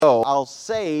I'll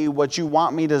say what you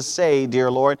want me to say,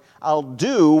 dear Lord. I'll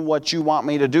do what you want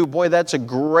me to do. Boy, that's a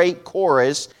great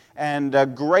chorus,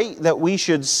 and great that we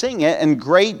should sing it, and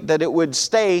great that it would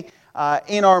stay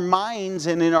in our minds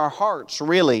and in our hearts,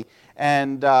 really.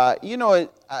 And,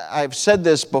 I've said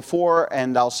this before,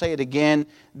 and I'll say it again,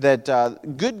 that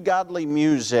good godly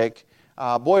music,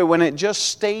 boy, when it just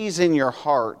stays in your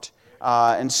heart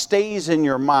and stays in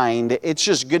your mind, it's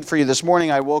just good for you. This morning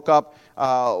I woke up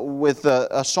with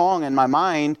a song in my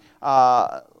mind.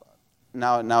 Now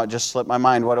it just slipped my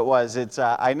mind what it was. It's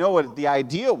I know what the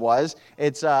idea was.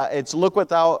 It's look what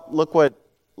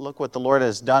the Lord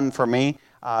has done for me.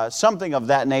 Something of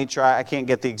that nature. I can't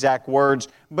get the exact words,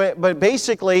 but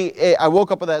basically I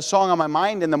woke up with that song on my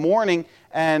mind in the morning,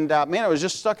 and it was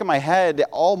just stuck in my head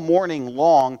all morning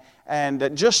long,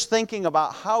 and just thinking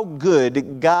about how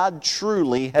good God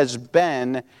truly has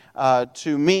been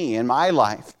to me in my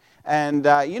life. And,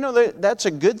 that's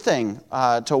a good thing,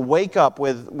 to wake up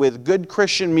with good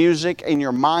Christian music in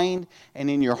your mind and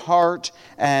in your heart,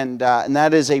 and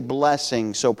that is a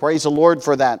blessing. So praise the Lord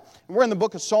for that. We're in the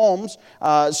book of Psalms,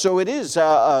 so it is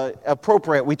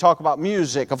appropriate we talk about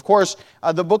music. Of course,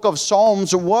 the book of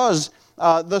Psalms was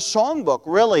the songbook,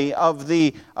 really,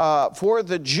 for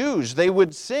the Jews. They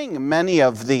would sing many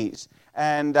of these.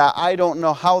 And I don't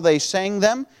know how they sang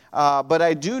them, but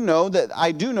I do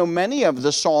know many of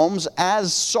the Psalms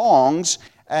as songs,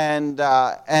 and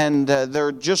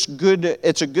they're just good.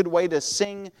 It's a good way to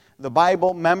sing the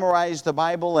Bible, memorize the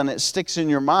Bible, and it sticks in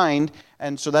your mind,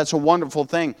 and so that's a wonderful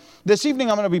thing. This evening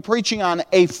I'm going to be preaching on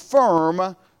a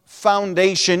firm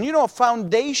foundation. A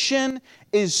foundation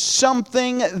is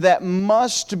something that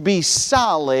must be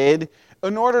solid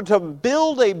in order to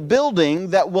build a building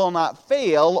that will not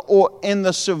fail or in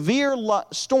the severe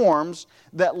storms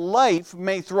that life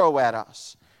may throw at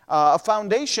us. A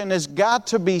foundation has got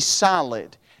to be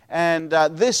solid. And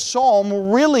this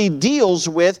psalm really deals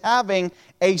with having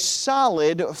a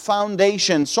solid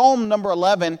foundation. Psalm number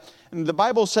 11, the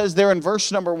Bible says there in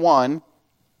verse number 1,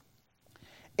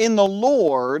 "In the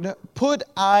Lord put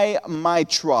I my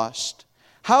trust.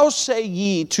 How say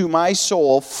ye to my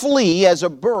soul, flee as a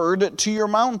bird to your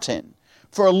mountain?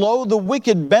 For lo, the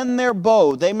wicked bend their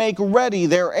bow, they make ready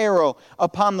their arrow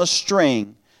upon the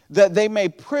string, that they may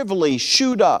privily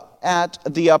shoot up at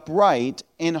the upright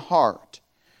in heart.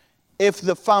 If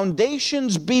the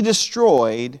foundations be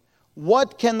destroyed,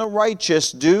 what can the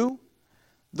righteous do?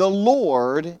 The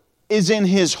Lord is in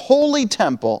his holy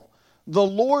temple. The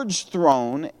Lord's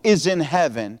throne is in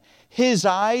heaven. His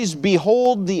eyes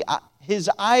behold his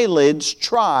eyelids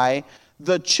try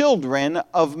the children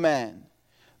of men.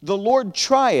 The Lord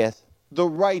trieth the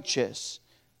righteous,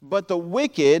 but the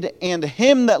wicked and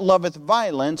him that loveth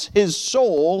violence his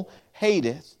soul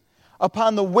hateth.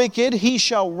 Upon the wicked he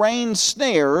shall rain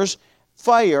snares,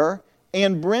 fire,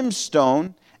 and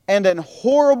brimstone, and an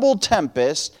horrible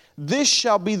tempest. This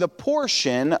shall be the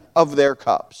portion of their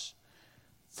cups.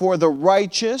 For the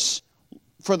righteous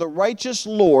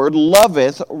Lord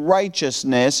loveth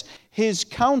righteousness. His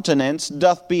countenance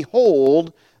doth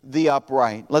behold the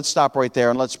upright." Let's stop right there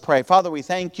and let's pray. Father, we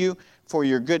thank you for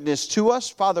your goodness to us.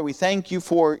 Father, we thank you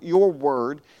for your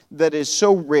word that is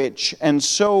so rich and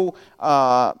so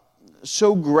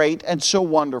great and so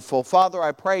wonderful. Father,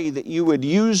 I pray that you would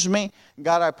use me.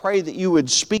 God, I pray that you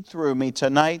would speak through me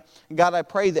tonight. God, I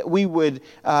pray that we would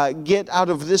get out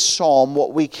of this psalm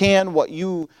what we can, what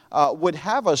you would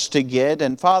have us to get.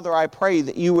 And Father, I pray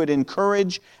that you would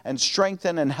encourage and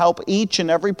strengthen and help each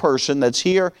and every person that's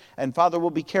here. And Father,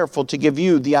 we'll be careful to give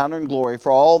you the honor and glory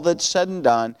for all that's said and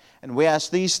done. And we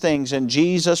ask these things in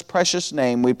Jesus' precious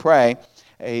name we pray.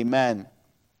 Amen.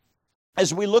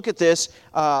 As we look at this,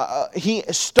 he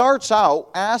starts out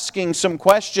asking some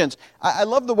questions. I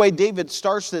love the way David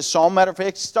starts this psalm. Matter of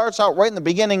fact, he starts out right in the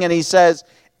beginning and he says,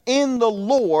 "In the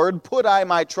Lord put I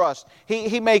my trust."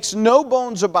 He makes no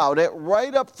bones about it.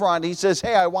 Right up front, he says,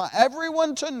 hey, I want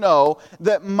everyone to know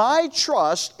that my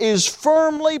trust is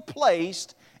firmly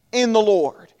placed in the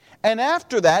Lord. And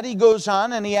after that, he goes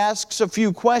on and he asks a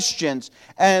few questions.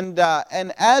 And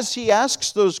as he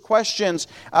asks those questions,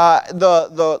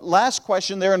 the last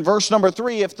question there in verse number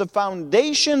 3, if the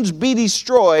foundations be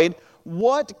destroyed,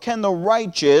 what can the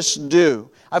righteous do?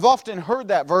 I've often heard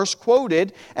that verse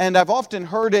quoted, and I've often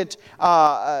heard it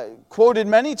quoted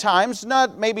many times,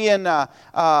 not maybe in the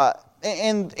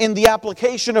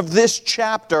application of this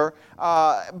chapter,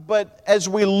 but as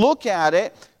we look at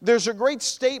it, there's a great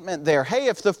statement there. Hey,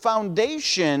 if the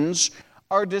foundations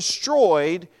are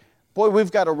destroyed, boy,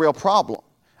 we've got a real problem.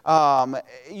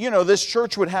 This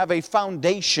church would have a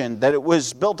foundation that it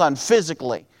was built on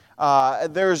physically.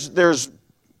 There's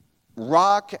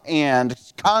rock and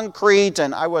concrete,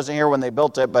 and I wasn't here when they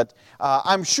built it, but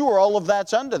I'm sure all of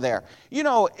that's under there. You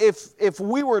know, if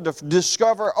we were to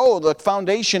discover, oh, the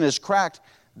foundation is cracked,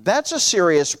 that's a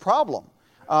serious problem.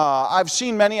 I've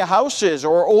seen many houses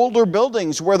or older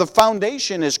buildings where the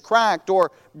foundation is cracked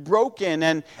or broken,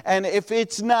 and if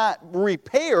it's not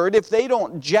repaired, if they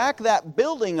don't jack that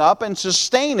building up and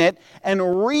sustain it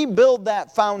and rebuild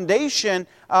that foundation,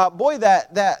 boy,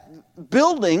 that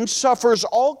building suffers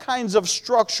all kinds of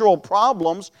structural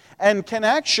problems and can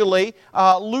actually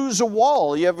lose a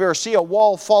wall. You ever see a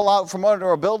wall fall out from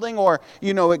under a building, or,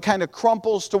 you know, it kind of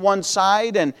crumples to one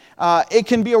side, and it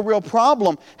can be a real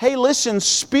problem. Hey, listen,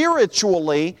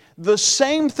 spiritually, the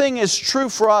same thing is true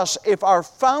for us. If our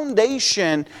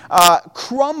foundation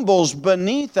crumbles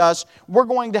beneath us, we're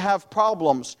going to have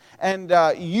problems. And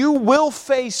you will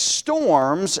face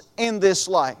storms in this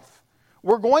life.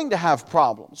 We're going to have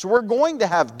problems. We're going to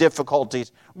have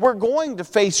difficulties. We're going to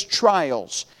face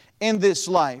trials in this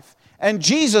life. And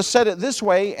Jesus said it this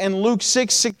way in Luke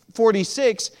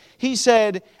 6:46. He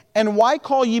said, "And why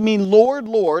call ye me Lord,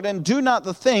 Lord, and do not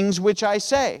the things which I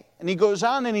say?" And he goes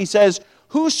on and he says,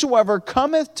 "Whosoever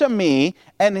cometh to me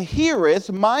and heareth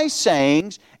my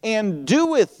sayings and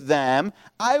doeth them,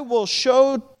 I will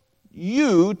show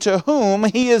you to whom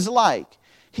he is like.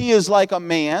 He is like a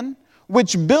man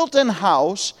which built an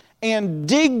house and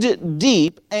digged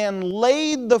deep and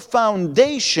laid the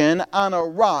foundation on a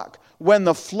rock. When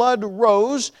the flood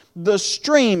rose, the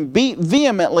stream beat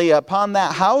vehemently upon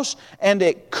that house, and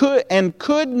it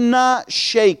could not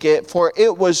shake it, for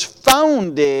it was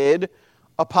founded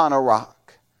upon a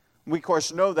rock." We, of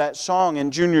course, know that song in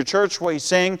junior church where we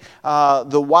sing,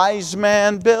 "The wise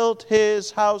man built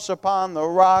his house upon the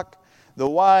rock. The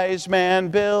wise man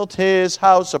built his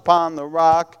house upon the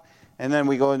rock." And then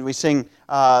we go and we sing,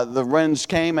 "The winds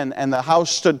came and the house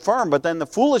stood firm. But then the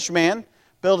foolish man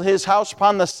built his house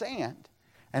upon the sand."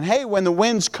 And hey, when the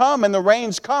winds come and the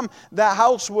rains come, that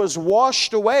house was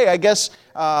washed away. I guess,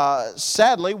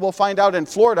 sadly, we'll find out in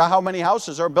Florida how many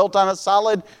houses are built on a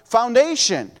solid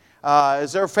foundation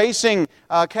as they're facing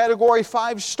a Category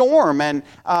 5 storm.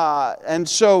 And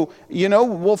so, you know,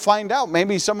 we'll find out.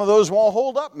 Maybe some of those won't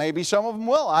hold up. Maybe some of them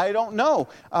will. I don't know.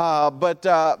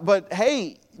 But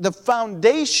hey, the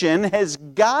foundation has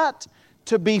got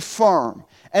to be firm.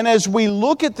 And as we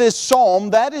look at this psalm,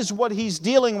 that is what he's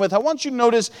dealing with. I want you to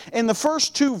notice in the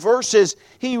first two verses,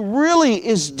 he really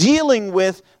is dealing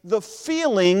with the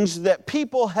feelings that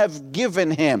people have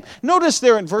given him. Notice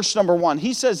there in verse number 1,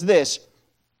 he says this,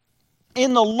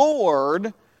 "In the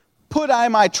Lord put I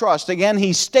my trust." Again,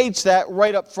 he states that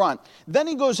right up front. Then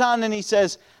he goes on and he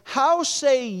says, "How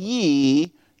say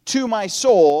ye to my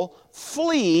soul,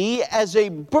 flee as a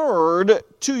bird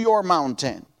to your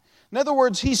mountain?" In other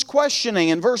words, he's questioning.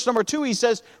 In verse number 2, he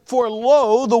says, "For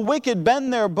lo, the wicked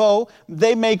bend their bow,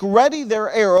 they make ready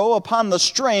their arrow upon the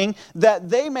string, that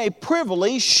they may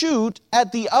privily shoot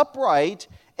at the upright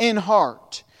in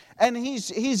heart." And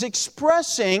he's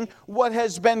expressing what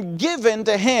has been given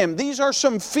to him. These are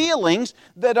some feelings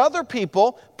that other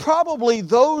people, probably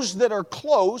those that are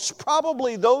close,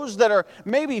 probably those that are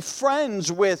maybe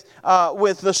friends with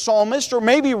the psalmist or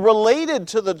maybe related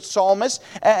to the psalmist,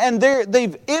 and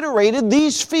they've iterated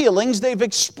these feelings, they've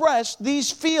expressed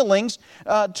these feelings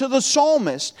to the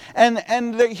psalmist.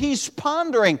 And he's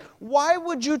pondering, why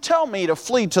would you tell me to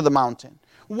flee to the mountain?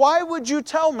 Why would you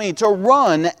tell me to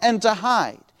run and to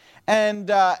hide? And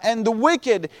the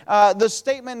wicked, the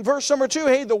statement in verse number 2,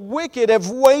 hey, the wicked have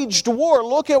waged war.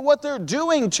 Look at what they're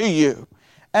doing to you.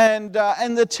 And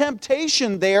the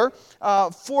temptation there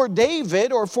for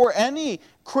David or for any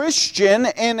Christian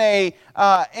in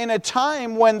a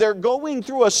time when they're going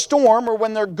through a storm or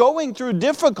when they're going through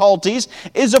difficulties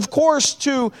is, of course,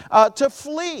 to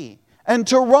flee and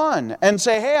to run and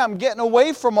say, hey, I'm getting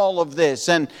away from all of this.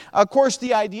 And, of course,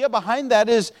 the idea behind that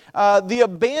is the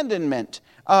abandonment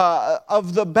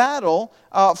of the battle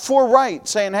for right,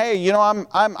 saying, hey, you know,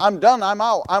 I'm done, I'm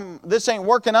out, this ain't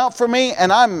working out for me,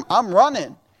 and I'm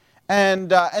running. And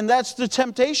that's the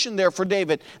temptation there for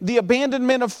David. The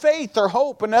abandonment of faith or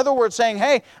hope. In other words, saying,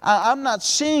 hey, I'm not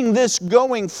seeing this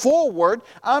going forward.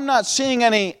 I'm not seeing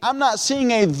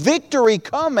a victory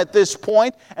come at this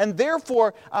point, and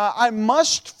therefore I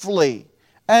must flee.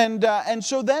 And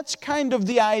so that's kind of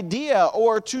the idea,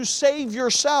 or to save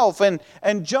yourself and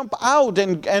jump out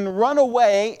and run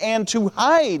away and to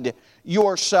hide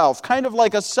yourself, kind of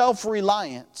like a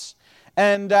self-reliance.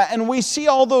 And we see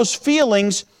all those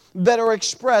feelings that are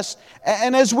expressed.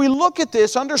 And as we look at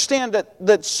this, understand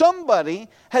that somebody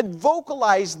had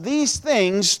vocalized these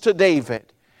things to David.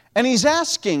 And he's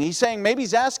saying, maybe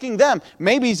he's asking them,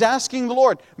 maybe he's asking the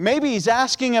Lord, maybe he's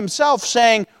asking himself,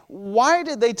 saying, why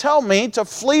did they tell me to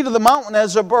flee to the mountain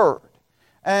as a bird?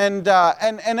 And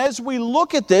as we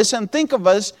look at this and think of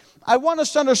us, I want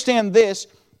us to understand this.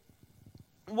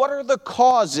 What are the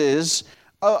causes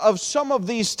of some of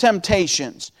these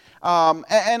temptations?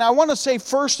 And I want to say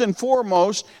first and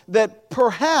foremost that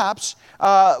perhaps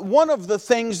one of the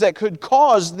things that could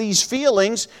cause these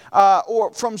feelings,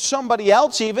 or from somebody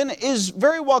else even, is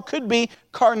very well could be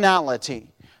carnality.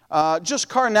 Just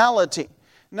carnality.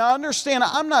 Now understand,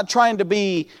 I'm not trying to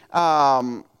be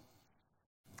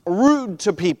rude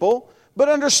to people, but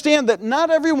understand that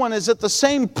not everyone is at the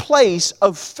same place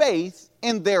of faith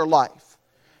in their life.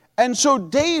 And so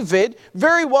David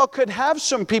very well could have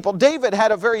some people. David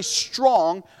had a very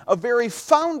strong, a very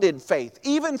founded faith.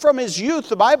 Even from his youth,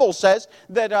 the Bible says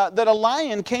that a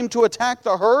lion came to attack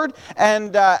the herd,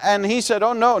 and he said,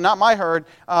 "Oh no, not my herd.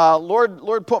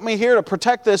 Lord put me here to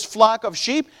protect this flock of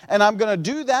sheep, and I'm going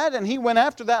to do that." And he went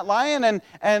after that lion,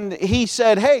 and he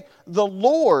said, "Hey, the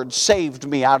Lord saved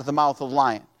me out of the mouth of the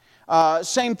lion."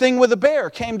 Same thing with a bear,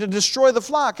 came to destroy the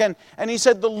flock. And he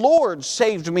said, the Lord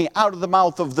saved me out of the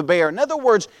mouth of the bear. In other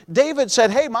words, David said,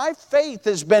 hey, my faith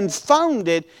has been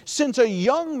founded since a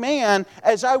young man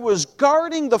as I was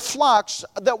guarding the flocks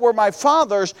that were my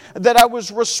father's, that I was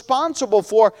responsible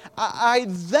for. I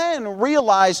then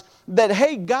realized that,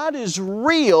 hey, God is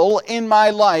real in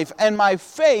my life and my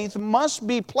faith must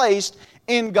be placed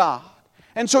in God.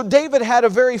 And so David had a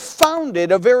very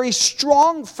founded, a very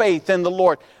strong faith in the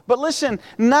Lord. But listen,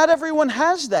 not everyone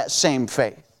has that same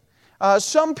faith.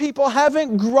 Some people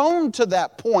haven't grown to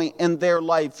that point in their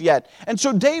life yet. And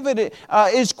so David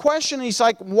is questioning, he's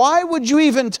like, why would you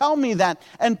even tell me that?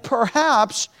 And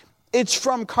perhaps it's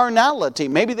from carnality.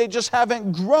 Maybe they just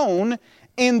haven't grown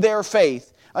in their faith.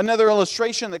 Another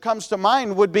illustration that comes to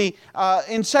mind would be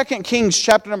in 2 Kings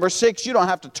chapter number 6. You don't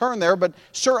have to turn there, but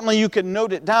certainly you can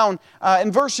note it down.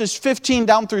 In verses 15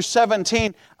 down through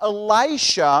 17,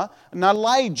 Elisha, not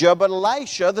Elijah, but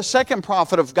Elisha, the second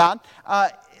prophet of God,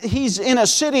 he's in a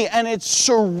city and it's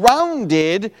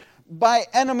surrounded by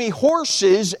enemy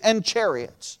horses and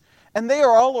chariots. And they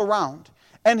are all around.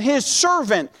 And his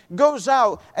servant goes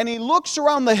out and he looks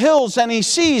around the hills and he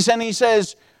sees and he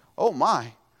says, oh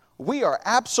my, we are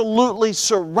absolutely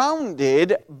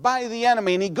surrounded by the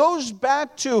enemy. And he goes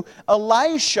back to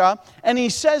Elisha and he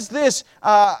says this,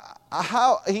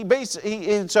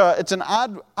 it's an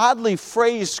oddly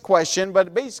phrased question, but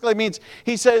it basically means,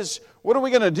 he says, what are we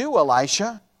going to do,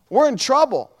 Elisha? We're in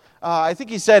trouble. I think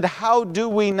he said, how do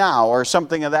we now? Or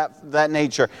something of that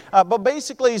nature. But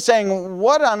basically he's saying,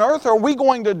 what on earth are we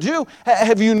going to do?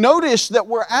 Have you noticed that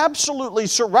we're absolutely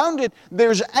surrounded?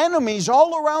 There's enemies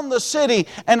all around the city.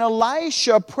 And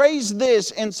Elisha prays this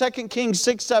in 2 Kings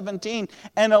 6:17.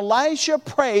 And Elisha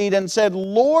prayed and said,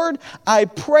 Lord, I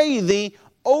pray thee,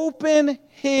 open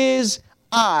his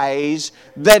eyes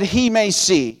that he may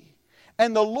see.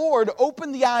 And the Lord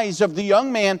opened the eyes of the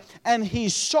young man, and he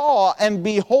saw, and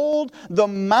behold, the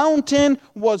mountain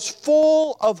was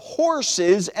full of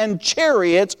horses and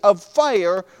chariots of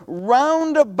fire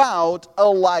round about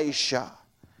Elisha.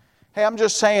 Hey, I'm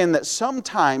just saying that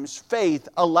sometimes faith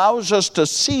allows us to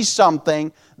see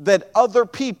something that other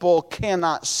people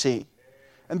cannot see.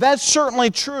 And that's certainly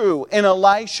true in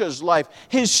Elisha's life.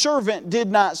 His servant did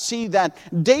not see that.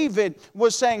 David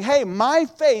was saying, hey, my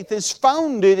faith is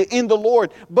founded in the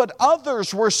Lord. But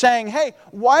others were saying, hey,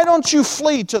 why don't you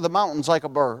flee to the mountains like a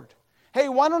bird? Hey,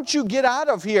 why don't you get out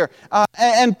of here?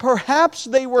 And perhaps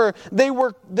they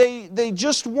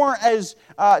just weren't as,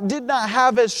 did not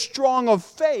have as strong of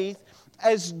faith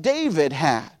as David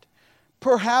had.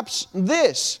 Perhaps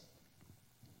this,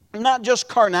 not just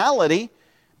carnality,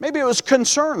 maybe it was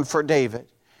concern for David.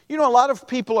 You know, a lot of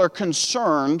people are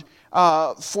concerned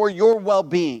for your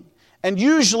well-being. And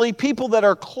usually people that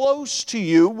are close to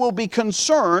you will be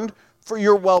concerned for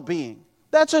your well-being.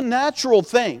 That's a natural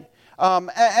thing.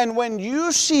 And when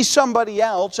you see somebody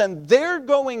else and they're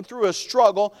going through a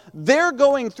struggle, they're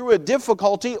going through a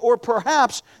difficulty, or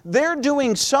perhaps they're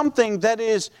doing something that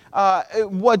is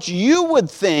what you would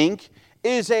think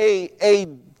is a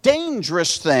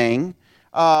dangerous thing,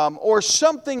 or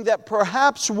something that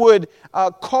perhaps would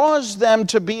cause them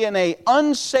to be in an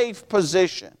unsafe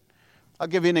position. I'll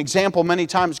give you an example. Many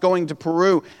times going to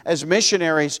Peru as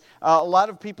missionaries, a lot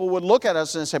of people would look at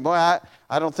us and say, boy,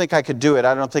 I don't think I could do it.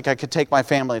 I don't think I could take my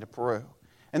family to Peru.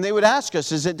 And they would ask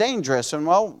us, is it dangerous? And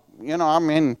well, you know, I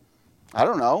mean, I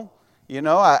don't know. You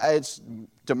know, it's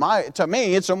to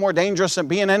me, it's no more dangerous than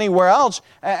being anywhere else.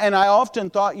 And I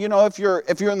often thought, you know, if you're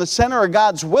in the center of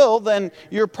God's will, then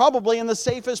you're probably in the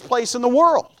safest place in the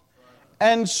world.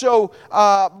 And so,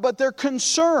 but they're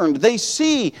concerned. They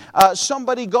see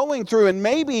somebody going through, and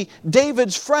maybe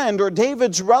David's friend or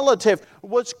David's relative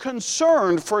was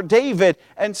concerned for David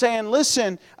and saying,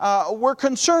 listen, we're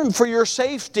concerned for your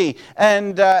safety.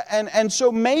 And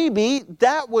so maybe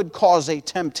that would cause a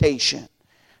temptation.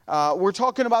 We're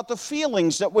talking about the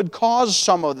feelings that would cause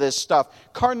some of this stuff.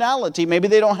 Carnality, maybe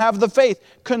they don't have the faith.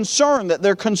 Concern, that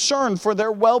they're concerned for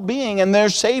their well-being and their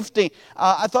safety.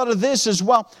 I thought of this as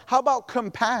well. How about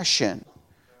compassion?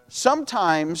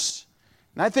 Sometimes,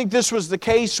 and I think this was the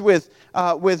case with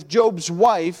Job's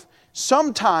wife,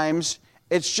 sometimes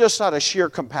it's just out of sheer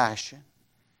compassion.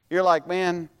 You're like,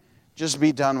 man, just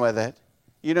be done with it.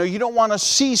 You know, you don't want to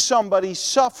see somebody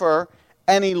suffer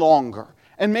any longer.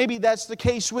 And maybe that's the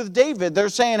case with David. They're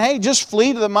saying, hey, just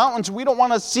flee to the mountains. We don't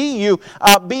want to see you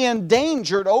be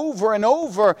endangered over and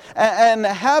over and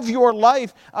have your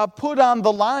life put on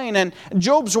the line. And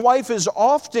Job's wife is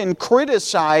often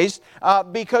criticized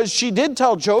because she did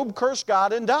tell Job, curse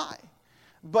God and die.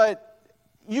 But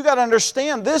you got to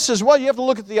understand this as well. You have to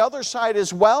look at the other side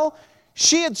as well.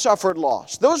 She had suffered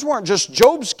loss. Those weren't just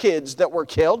Job's kids that were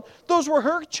killed. Those were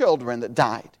her children that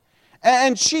died.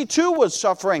 And she too was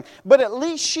suffering, but at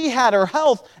least she had her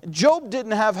health. Job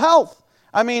didn't have health.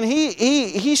 I mean,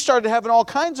 he started having all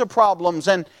kinds of problems,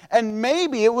 and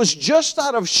maybe it was just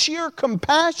out of sheer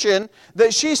compassion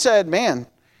that she said, man,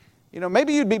 you know,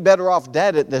 maybe you'd be better off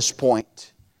dead at this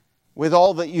point with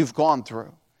all that you've gone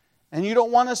through. And you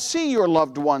don't want to see your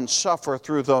loved ones suffer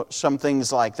through some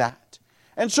things like that.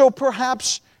 And so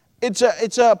perhaps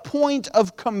it's a point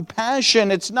of compassion.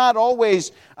 It's not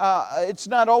always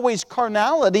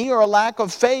carnality or a lack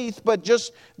of faith, but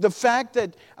just the fact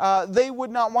that they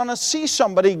would not want to see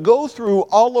somebody go through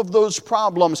all of those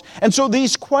problems. And so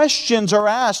these questions are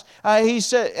asked. He's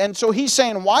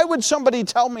saying, why would somebody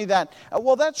tell me that?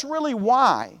 Well, that's really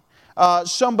why.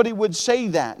 Somebody would say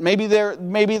that. Maybe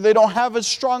they don't have as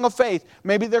strong a faith.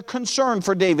 Maybe they're concerned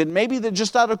for David. Maybe they're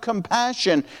just out of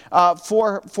compassion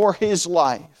for his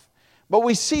life. But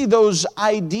we see those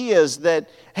ideas that,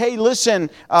 hey, listen,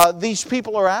 these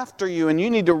people are after you and you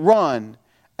need to run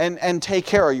and take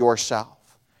care of yourself.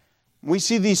 We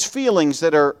see these feelings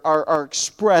that are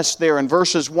expressed there in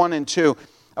verses 1 and 2.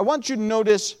 I want you to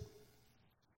notice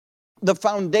the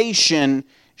foundation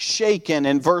shaken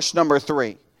in verse number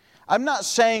 3. I'm not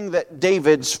saying that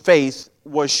David's faith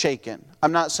was shaken.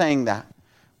 I'm not saying that.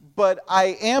 But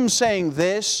I am saying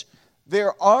this: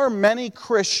 there are many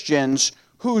Christians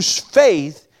whose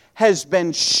faith has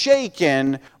been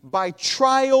shaken by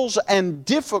trials and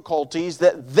difficulties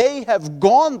that they have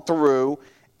gone through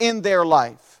in their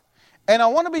life. And I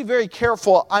want to be very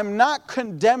careful. I'm not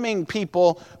condemning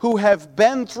people who have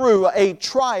been through a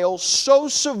trial so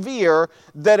severe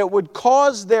that it would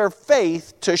cause their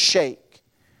faith to shake.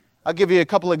 I'll give you a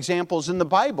couple examples in the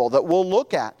Bible that we'll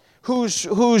look at.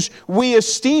 Whose we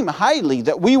esteem highly,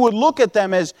 that we would look at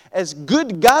them as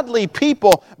good, godly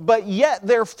people, but yet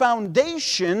their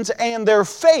foundations and their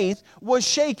faith was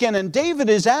shaken. And David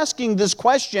is asking this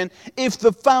question: if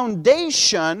the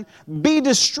foundation be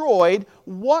destroyed,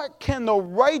 what can the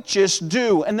righteous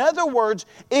do? In other words,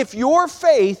 if your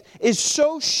faith is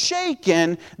so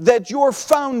shaken that your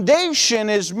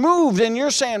foundation is moved and you're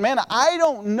saying, man, I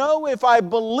don't know if I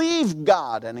believe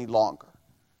God any longer.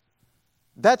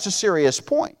 That's a serious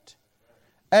point.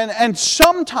 And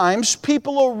sometimes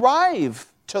people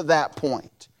arrive to that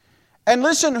point. And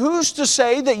listen, who's to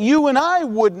say that you and I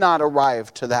would not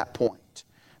arrive to that point?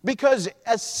 Because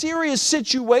a serious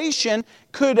situation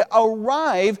could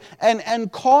arrive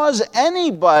and cause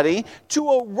anybody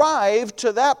to arrive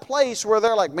to that place where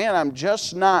they're like, man, I'm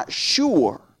just not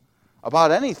sure about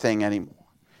anything anymore.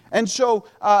 And so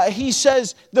he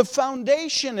says the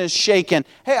foundation is shaken.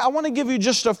 Hey, I want to give you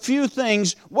just a few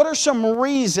things. What are some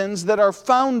reasons that our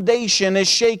foundation is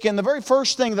shaken? The very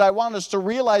first thing that I want us to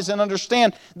realize and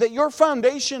understand, that your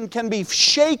foundation can be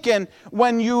shaken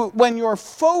when your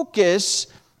focus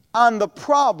on the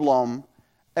problem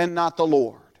and not the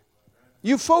Lord.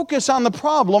 You focus on the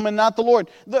problem and not the Lord.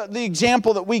 The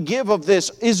example that we give of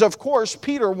this is, of course,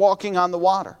 Peter walking on the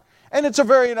water. And it's a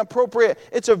very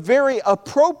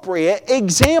appropriate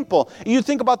example. You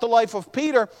think about the life of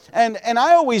Peter, and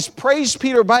I always praise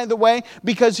Peter, by the way,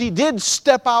 because he did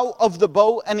step out of the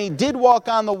boat and he did walk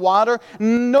on the water.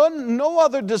 No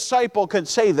other disciple could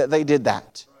say that they did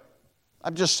that.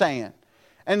 I'm just saying.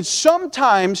 And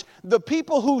sometimes the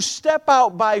people who step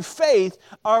out by faith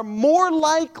are more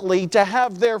likely to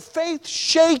have their faith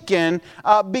shaken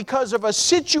because of a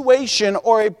situation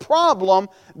or a problem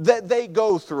that they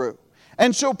go through.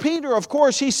 And so Peter, of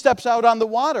course, he steps out on the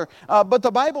water. But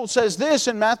the Bible says this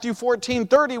in Matthew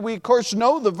 14:30. We, of course,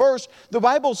 know the verse. The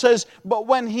Bible says, "But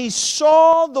when he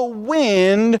saw the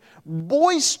wind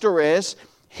boisterous,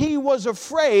 he was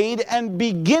afraid, and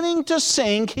beginning to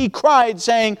sink, he cried,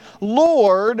 saying,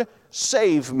 'Lord,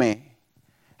 save me.'"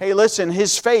 Hey, listen,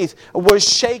 his faith was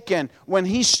shaken when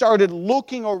he started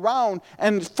looking around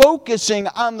and focusing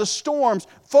on the storms,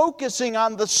 focusing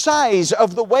on the size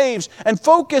of the waves, and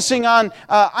focusing on,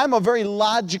 I'm a very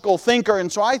logical thinker,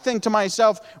 and so I think to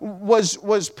myself,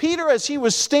 was Peter, as he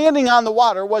was standing on the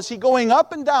water, was he going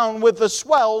up and down with the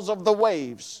swells of the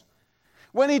waves?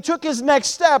 When he took his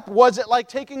next step, was it like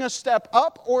taking a step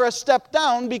up or a step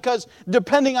down? Because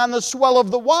depending on the swell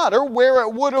of the water, where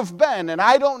it would have been. And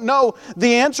I don't know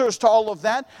the answers to all of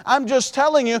that. I'm just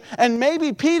telling you. And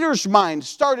maybe Peter's mind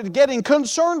started getting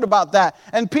concerned about that.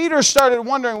 And Peter started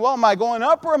wondering, well, am I going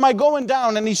up or am I going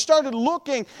down? And he started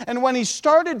looking. And when he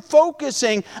started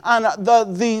focusing on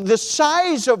the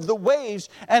size of the waves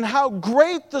and how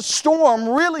great the storm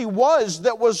really was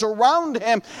that was around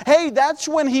him, hey, that's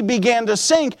when he began to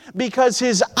sink, because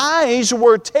his eyes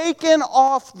were taken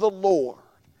off the Lord.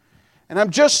 And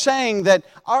I'm just saying that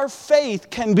our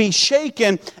faith can be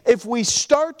shaken if we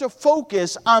start to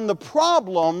focus on the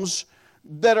problems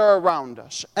that are around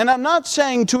us. And I'm not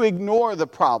saying to ignore the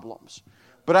problems,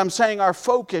 but I'm saying our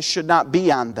focus should not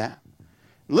be on them.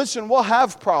 Listen, we'll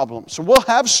have problems. We'll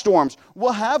have storms.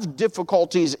 We'll have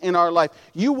difficulties in our life.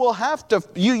 You will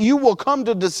come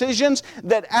to decisions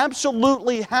that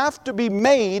absolutely have to be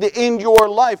made in your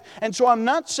life. And so I'm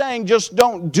not saying just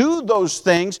don't do those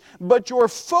things, but your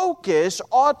focus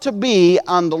ought to be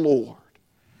on the Lord.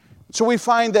 So we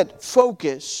find that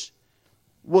focus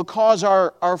will cause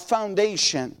our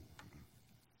foundation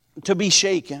to be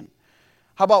shaken.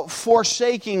 How about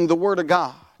forsaking the Word of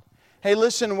God? Hey,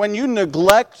 listen, when you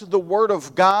neglect the Word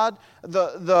of God,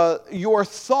 your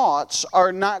thoughts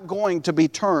are not going to be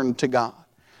turned to God.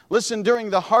 Listen,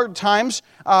 during the hard times,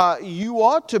 you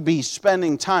ought to be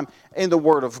spending time in the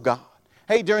Word of God.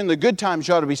 Hey, during the good times,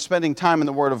 you ought to be spending time in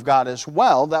the Word of God as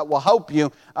well. That will help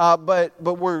you. But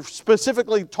we're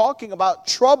specifically talking about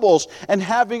troubles and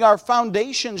having our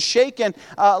foundations shaken.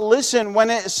 Listen, when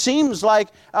it seems like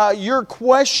you're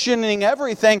questioning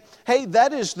everything, hey,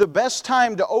 that is the best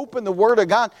time to open the Word of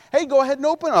God. Hey, go ahead and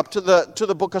open up to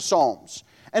the book of Psalms.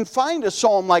 And find a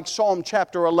psalm like Psalm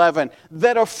chapter 11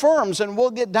 that affirms, and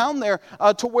we'll get down there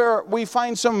to where we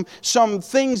find some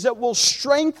things that will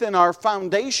strengthen our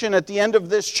foundation at the end of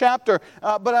this chapter.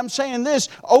 But I'm saying this,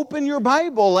 open your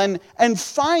Bible and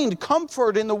find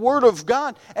comfort in the Word of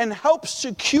God and help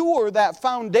secure that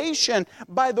foundation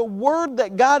by the Word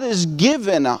that God has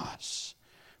given us.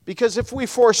 Because if we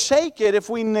forsake it, if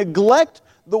we neglect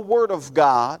the Word of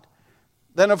God,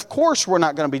 then of course we're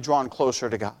not going to be drawn closer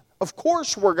to God. Of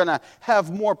course we're going to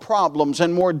have more problems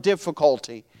and more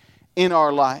difficulty in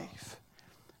our life.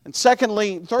 And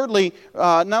thirdly,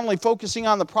 not only focusing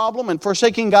on the problem and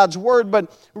forsaking God's Word,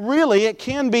 but really it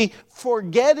can be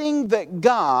forgetting that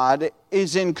God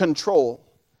is in control.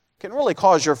 It can really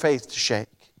cause your faith to shake.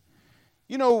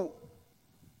 You know,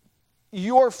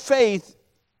 your faith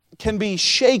can be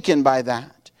shaken by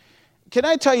that. Can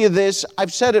I tell you this?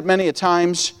 I've said it many a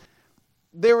times.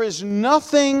 There is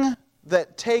nothing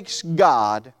that takes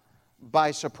God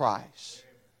by surprise.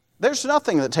 There's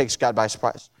nothing that takes God by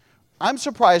surprise. I'm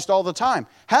surprised all the time.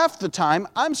 Half the time,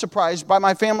 I'm surprised by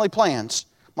my family plans.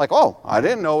 I'm like, oh, I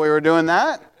didn't know we were doing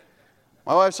that.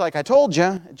 My wife's like, I told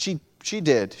you. She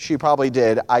did. She probably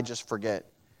did. I just forget.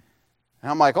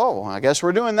 And I'm like, oh, I guess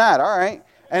we're doing that. All right.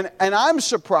 And I'm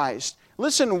surprised.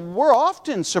 Listen, we're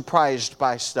often surprised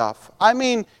by stuff. I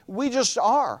mean, we just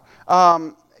are.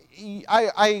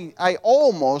 I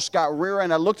almost got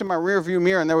rear-ended. I looked in my rear-view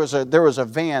mirror, and there was a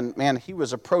van. Man, he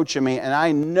was approaching me, and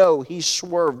I know he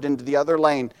swerved into the other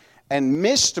lane and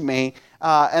missed me,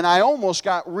 and I almost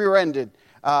got rear-ended.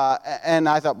 And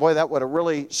I thought, boy, that would have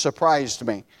really surprised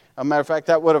me. As a matter of fact,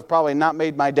 that would have probably not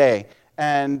made my day.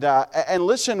 And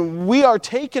listen, we are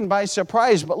taken by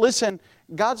surprise, but listen,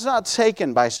 God's not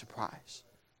taken by surprise.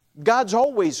 God's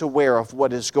always aware of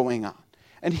what is going on.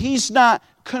 And He's not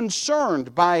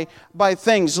concerned by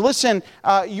things. Listen,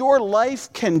 your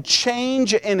life can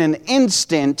change in an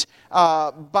instant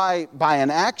by an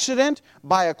accident,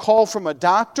 by a call from a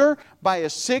doctor, by a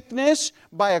sickness,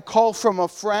 by a call from a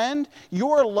friend.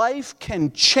 Your life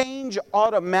can change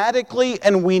automatically,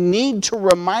 and we need to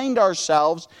remind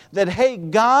ourselves that, hey,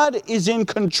 God is in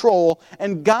control,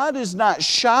 and God is not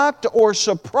shocked or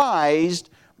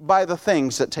surprised by the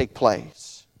things that take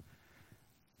place.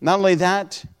 Not only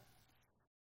that,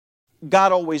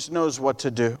 God always knows what to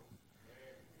do.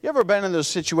 You ever been in those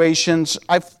situations?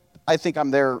 I think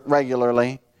I'm there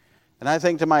regularly. And I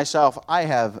think to myself, I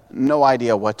have no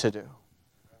idea what to do.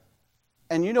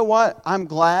 And you know what? I'm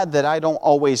glad that I don't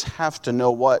always have to know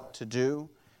what to do.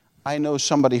 I know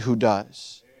somebody who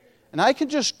does. And I can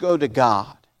just go to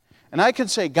God. And I can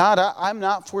say, God, I'm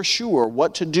not for sure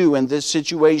what to do in this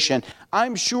situation.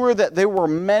 I'm sure that there were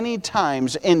many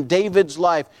times in David's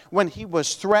life when he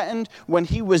was threatened, when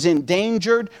he was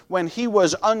endangered, when he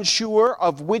was unsure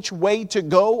of which way to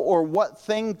go or what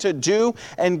thing to do.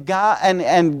 And God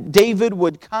and David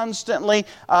would constantly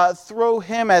throw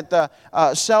him at the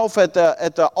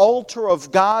at the altar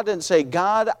of God and say,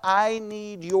 God, I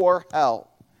need your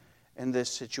help in this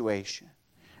situation.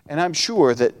 And I'm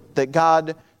sure that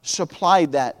God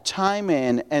supplied that time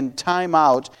in and time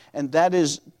out, and that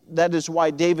is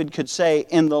why David could say,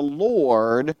 in the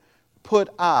Lord put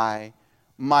I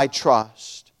my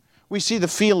trust. We see the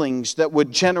feelings that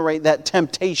would generate that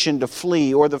temptation to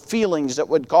flee, or the feelings that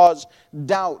would cause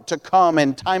doubt to come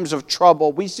in times of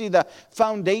trouble. We see the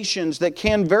foundations that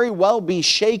can very well be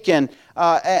shaken,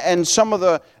 and some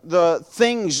of the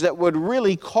things that would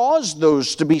really cause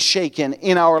those to be shaken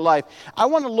in our life. I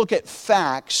want to look at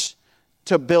facts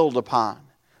to build upon.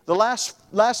 The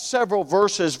last several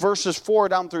verses 4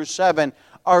 down through 7,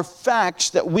 are facts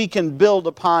that we can build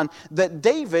upon that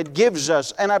David gives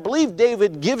us. And I believe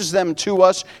David gives them to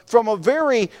us from a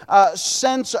very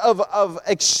sense of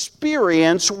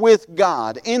experience with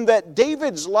God, in that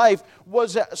David's life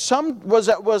was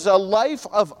a life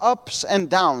of ups and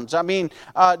downs. I mean,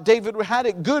 David had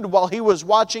it good while he was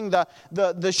watching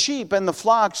the sheep and the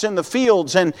flocks in the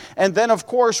fields. And then, of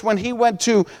course, when he went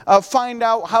to find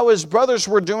out how his brothers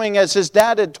were doing, as his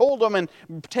dad had told him, and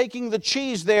taking the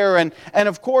cheese there. And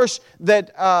of course,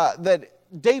 that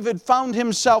David found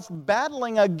himself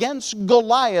battling against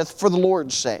Goliath for the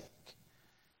Lord's sake.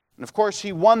 And of course,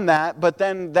 he won that, but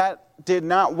then that did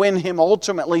not win him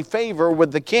ultimately favor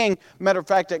with the king. Matter of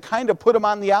fact, it kind of put him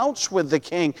on the outs with the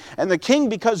king. And the king,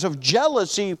 because of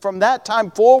jealousy from that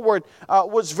time forward,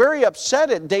 was very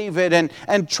upset at David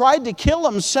and tried to kill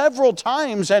him several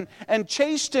times and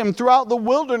chased him throughout the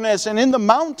wilderness and in the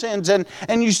mountains. And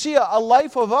you see a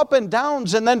life of up and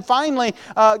downs. And then finally,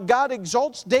 God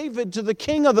exalts David to the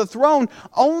king of the throne,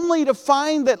 only to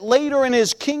find that later in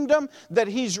his kingdom that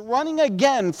he's running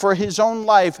again for his own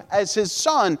life as his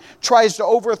son tries to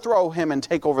overthrow him and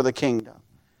take over the kingdom.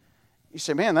 You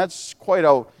say, man, that's quite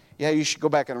yeah, you should go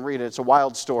back and read it. It's a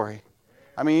wild story.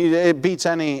 I mean, it beats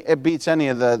any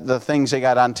of the things they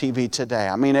got on TV today.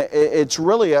 I mean, it's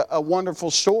really a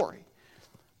wonderful story.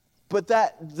 But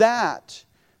that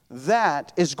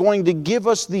is going to give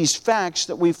us these facts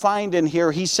that we find in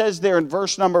here. He says there in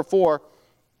verse number 4,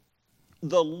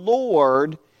 the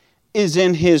Lord is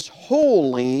in his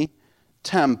holy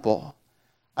temple.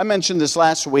 I mentioned this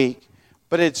last week,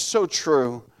 but it's so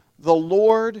true. The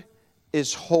Lord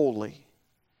is holy.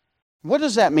 What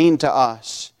does that mean to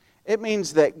us? It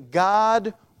means that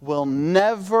God will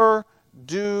never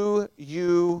do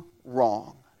you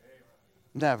wrong.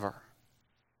 Never.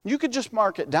 You could just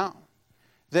mark it down.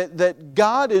 That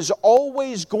God is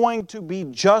always going to be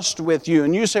just with you.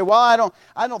 And you say, well,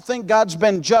 I don't think God's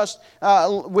been just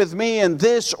with me in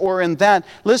this or in that.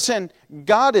 Listen,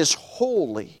 God is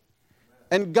holy.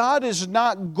 And God is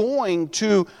not going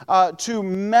to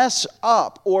mess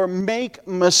up or make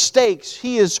mistakes.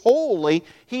 He is holy.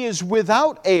 He is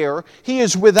without error. He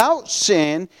is without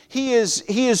sin. He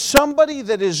is somebody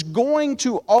that is going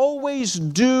to always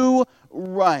do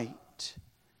right.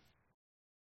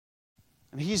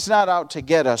 And He's not out to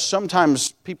get us.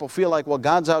 Sometimes people feel like, well,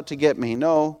 God's out to get me.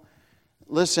 No,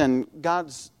 listen,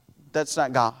 that's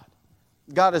not God.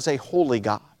 God is a holy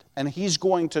God, and He's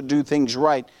going to do things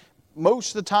right. Most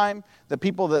of the time, the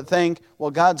people that think,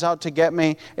 well, God's out to get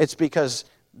me, it's because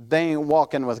they ain't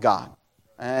walking with God.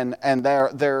 And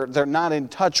they're not in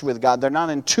touch with God. They're not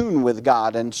in tune with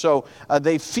God. And so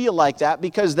they feel like that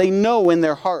because they know in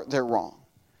their heart they're wrong.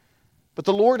 But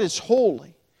the Lord is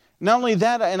holy. Not only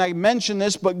that, and I mentioned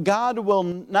this, but God will,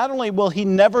 not only will He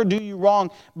never do you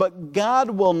wrong, but God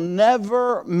will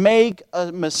never make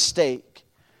a mistake.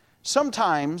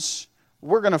 Sometimes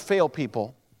we're going to fail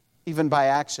people, even by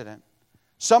accident.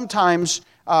 Sometimes,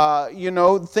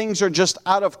 things are just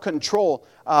out of control.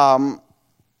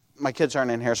 My kids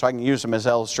aren't in here, so I can use them as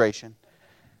illustration.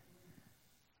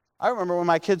 I remember when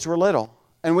my kids were little,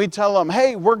 and we'd tell them,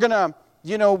 hey, we're gonna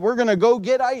go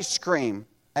get ice cream.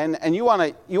 And you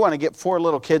want to get 4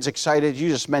 little kids excited, you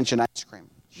just mention ice cream.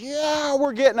 Yeah,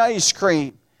 we're getting ice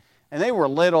cream. And they were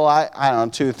little, I don't know,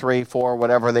 2, 3, 4,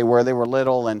 whatever they were. They were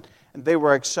little, and they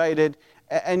were excited.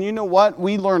 And you know what?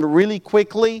 We learned really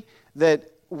quickly that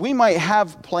we might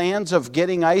have plans of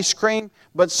getting ice cream,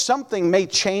 but something may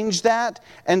change that.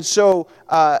 And so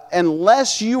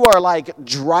unless you are like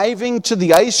driving to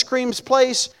the ice cream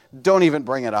place, don't even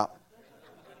bring it up.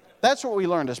 That's what we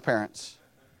learned as parents.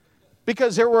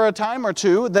 Because there were a time or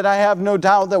two that I have no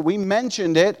doubt that we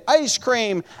mentioned it, ice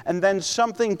cream, and then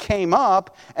something came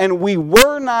up and we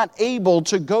were not able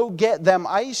to go get them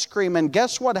ice cream. And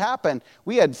guess what happened?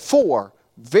 We had 4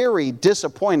 very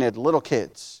disappointed little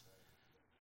kids.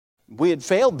 We had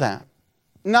failed them.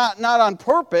 Not on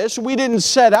purpose. We didn't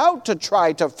set out to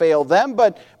try to fail them,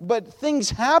 but things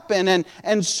happen,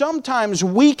 and sometimes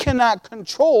we cannot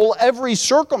control every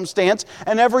circumstance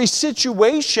and every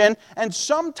situation, and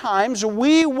sometimes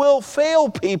we will fail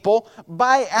people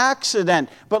by accident.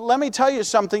 But let me tell you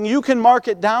something, you can mark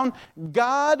it down.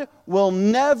 God will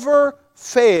never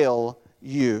fail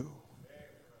you.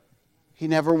 He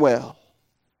never will,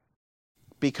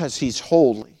 because He's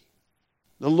holy.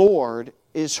 The Lord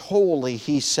is holy,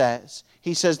 He says.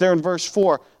 He says there in verse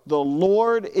 4, the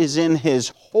Lord is in His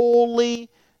holy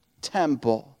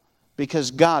temple,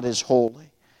 because God is holy.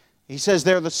 He says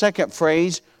there the second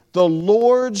phrase, the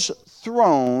Lord's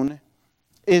throne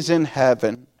is in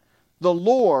heaven. The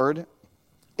Lord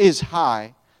is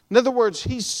high. In other words,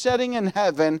 He's sitting in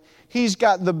heaven. He's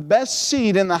got the best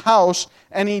seat in the house,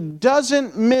 and He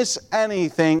doesn't miss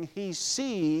anything. He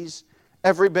sees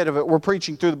every bit of it. We're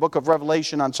preaching through the book of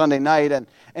Revelation on Sunday night,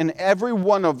 and every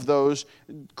one of those,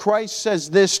 Christ says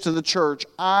this to the church,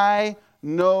 I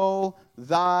know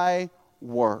thy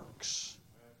works.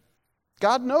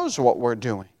 God knows what we're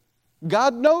doing.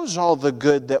 God knows all the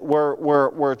good that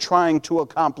we're trying to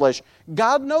accomplish.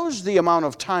 God knows the amount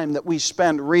of time that we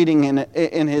spend reading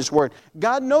in His Word.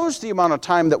 God knows the amount of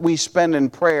time that we spend in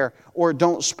prayer or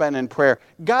don't spend in prayer.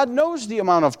 God knows the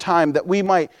amount of time that we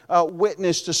might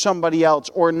witness to somebody else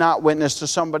or not witness to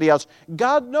somebody else.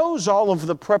 God knows all of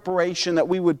the preparation that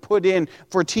we would put in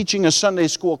for teaching a Sunday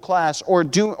school class or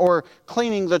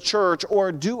cleaning the church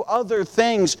or do other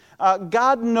things.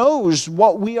 God knows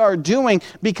what we are doing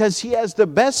because He has the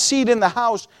best seat in the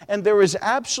house, and there is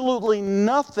absolutely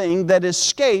nothing that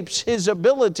escapes His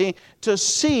ability to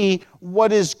see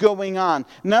what is going on.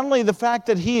 Not only the fact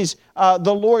that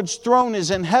the Lord's throne is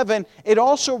in heaven, it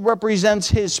also represents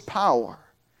His power.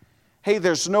 Hey,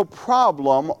 there's no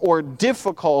problem or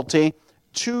difficulty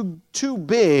too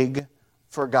big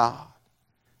for God.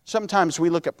 Sometimes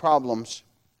we look at problems,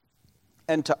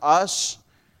 and to us,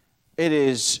 it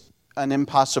is an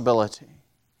impossibility.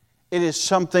 It is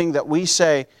something that we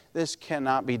say, this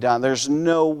cannot be done. There's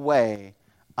no way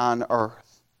on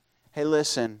earth. Hey,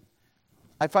 listen,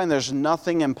 I find there's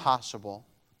nothing impossible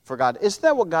for God. Isn't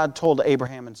that what God told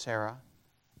Abraham and Sarah?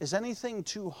 Is anything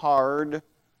too hard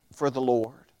for the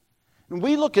Lord? And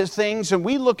we look at things, and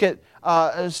we look at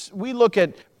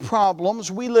problems,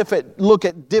 we look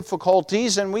at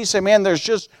difficulties, and we say, man, there's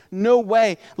just no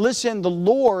way. Listen, the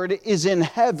Lord is in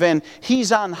heaven.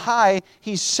 He's on high.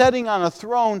 He's sitting on a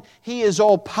throne. He is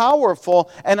all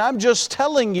powerful. And I'm just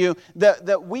telling you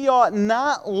that we ought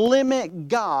not limit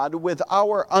God with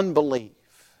our unbelief,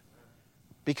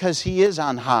 because He is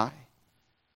on high.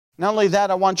 Not only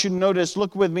that, I want you to notice,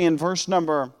 look with me in verses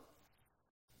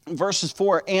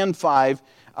 4 and 5,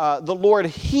 the Lord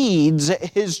heeds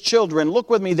His children. Look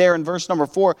with me there in verse number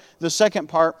 4, the second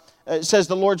part. It says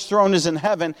the Lord's throne is in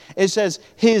heaven. It says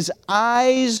His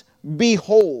eyes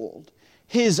behold,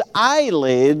 His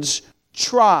eyelids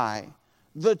try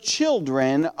the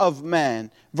children of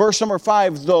men. Verse number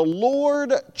 5, the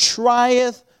Lord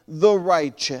trieth the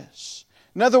righteous.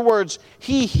 In other words,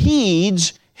 He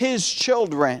heeds His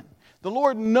children. The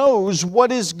Lord knows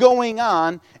what is going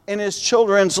on in His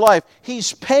children's life.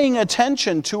 He's paying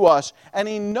attention to us, and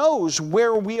He knows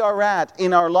where we are at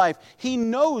in our life. He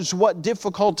knows what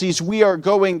difficulties we are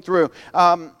going through.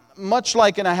 Much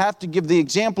like, and I have to give the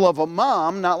example of a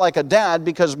mom, not like a dad,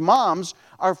 because moms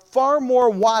are far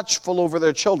more watchful over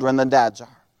their children than dads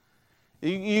are.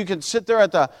 You can sit there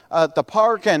at the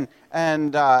park and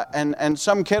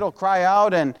some kid will cry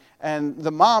out, and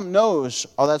the mom knows,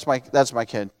 oh, that's my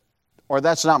kid. Or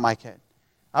that's not my kid.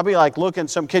 I'll be like looking,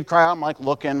 some kid cry out, I'm like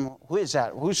looking, who is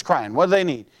that? Who's crying? What do they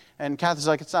need? And Kathy's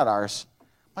like, it's not ours. I'm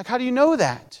like, how do you know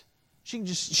that?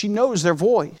 She knows their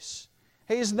voice.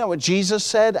 Hey, isn't that what Jesus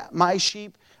said? My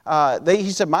sheep,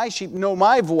 He said, my sheep know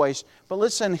my voice. But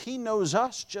listen, He knows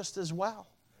us just as well.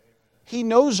 He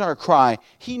knows our cry.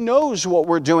 He knows what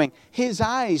we're doing. His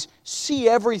eyes see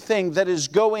everything that is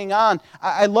going on.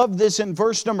 I love this in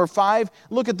verse number 5.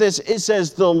 Look at this. It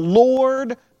says, the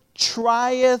Lord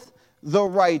trieth the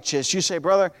righteous. You say,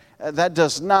 brother, that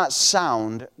does not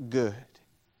sound good.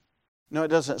 No, it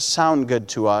doesn't sound good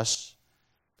to us,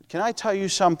 Can I tell you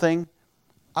something?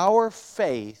 Our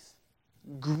faith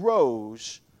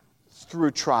grows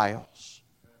through trials.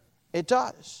 It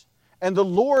does. And the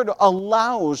Lord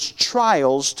allows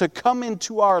trials to come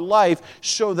into our life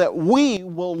so that we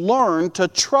will learn to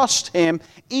trust Him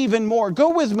even more.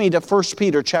 Go with me to 1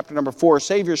 Peter chapter number 4.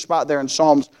 Save your spot there in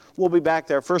Psalms. We'll be back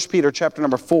there. 1 Peter chapter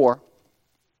number 4.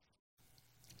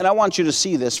 And I want you to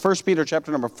see this. 1 Peter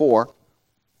chapter number 4.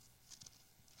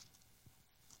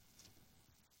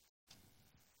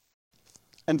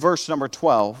 And verse number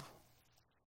 12.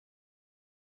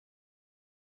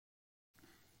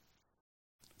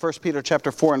 1 Peter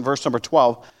chapter 4 and verse number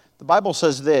 12. The Bible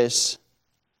says this,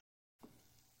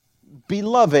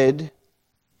 Beloved,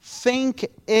 think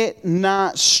it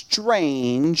not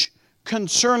strange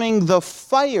concerning the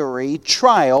fiery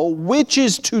trial which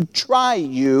is to try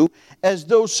you, as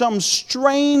though some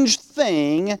strange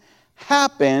thing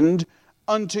happened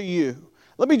unto you.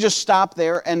 Let me just stop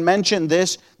there and mention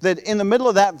this, that in the middle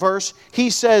of that verse,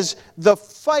 he says the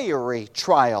fiery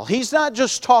trial. He's not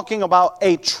just talking about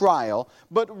a trial,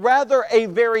 but rather a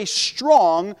very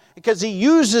strong, because he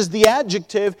uses the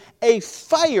adjective, a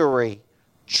fiery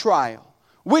trial,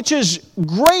 which is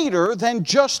greater than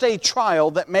just a trial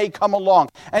that may come along.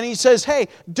 And he says, hey,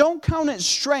 don't count it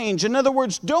strange. In other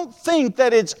words, don't think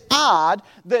that it's odd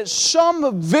that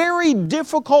some very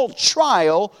difficult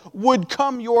trial would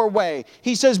come your way.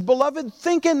 He says, Beloved,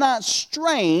 think it not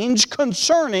strange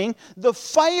concerning the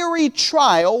fiery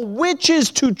trial which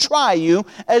is to try you,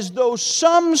 as though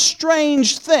some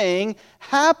strange thing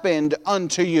happened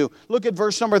unto you. Look at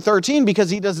verse number 13,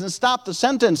 because he doesn't stop the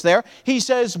sentence there. He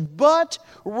says, but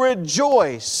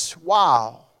rejoice.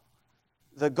 Wow.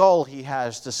 The gall he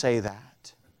has to say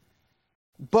that.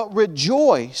 But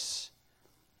rejoice.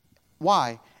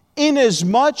 Why?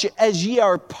 Inasmuch as ye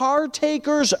are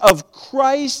partakers of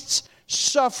Christ's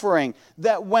suffering,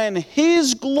 that when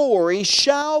His glory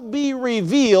shall be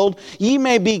revealed, ye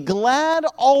may be glad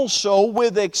also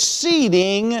with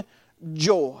exceeding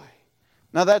joy.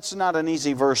 Now that's not an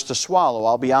easy verse to swallow,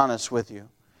 I'll be honest with you.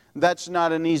 That's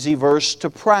not an easy verse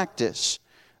to practice.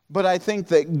 But I think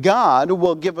that God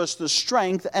will give us the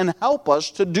strength and help us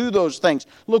to do those things.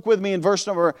 Look with me in verse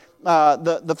number,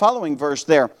 the following verse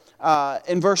there,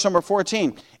 in verse number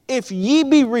 14. If ye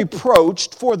be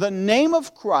reproached for the name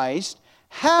of Christ,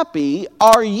 happy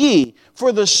are ye,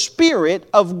 for the Spirit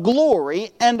of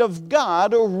glory and of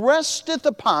God resteth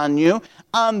upon you.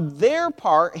 On their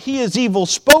part He is evil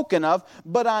spoken of,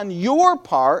 but on your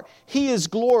part He is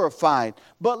glorified.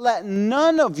 But let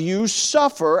none of you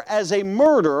suffer as a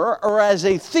murderer, or as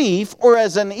a thief, or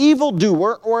as an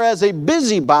evildoer, or as a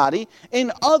busybody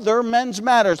in other men's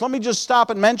matters. Let me just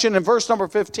stop and mention in verse number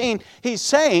 15, he's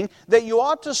saying that you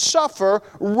ought to suffer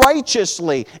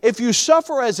righteously. If you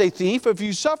suffer as a thief, if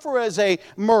you suffer as a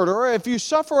murderer, if you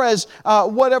suffer as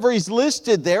whatever he's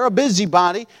listed there, a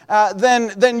busybody,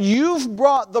 then you've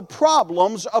brought the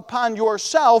problems upon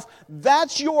yourself.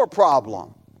 That's your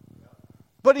problem.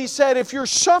 But he said, if you're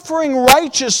suffering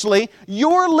righteously,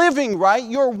 you're living right,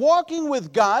 you're walking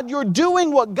with God, you're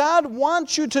doing what God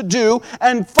wants you to do,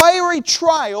 and fiery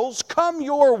trials come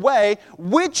your way,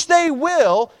 which they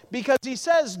will, because he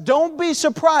says, don't be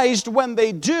surprised when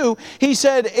they do. He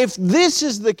said, if this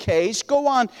is the case, go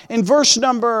on in verse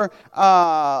number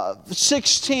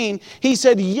 16, he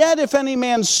said, yet if any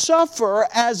man suffer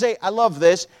as I love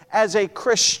this, as a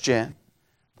Christian.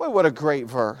 Boy, what a great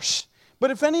verse. But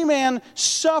if any man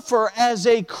suffer as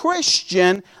a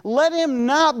Christian, let him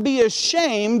not be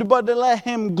ashamed, but let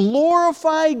him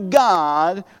glorify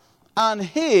God on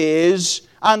this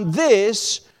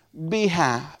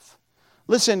behalf.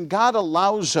 Listen, God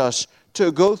allows us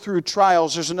to go through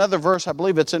trials. There's another verse, I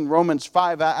believe it's in Romans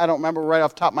 5. I don't remember right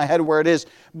off the top of my head where it is.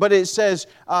 But it says,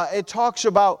 it talks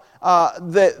about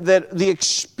the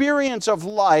experience of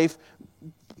life.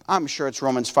 I'm sure it's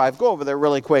Romans 5. Go over there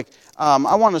really quick.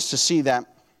 I want us to see that.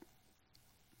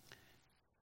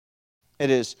 It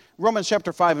is Romans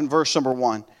chapter 5 and verse number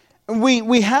 1.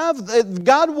 We have,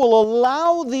 God will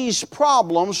allow these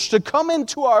problems to come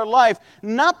into our life,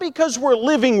 not because we're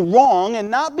living wrong and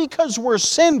not because we're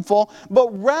sinful, but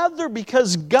rather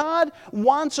because God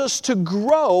wants us to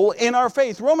grow in our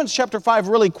faith. Romans chapter 5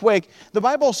 really quick. The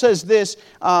Bible says this,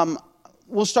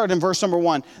 we'll start in verse number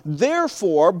 1.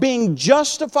 Therefore, being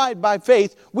justified by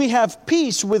faith, we have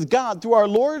peace with God through our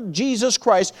Lord Jesus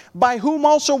Christ, by whom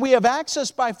also we have access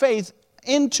by faith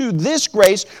into this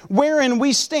grace wherein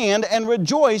we stand and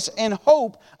rejoice in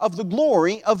hope of the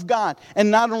glory of God. And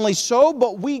not only so,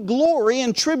 but we glory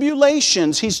in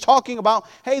tribulations. He's talking about,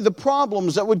 hey, the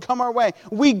problems that would come our way.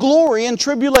 We glory in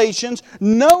tribulations,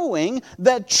 knowing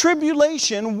that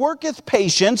tribulation worketh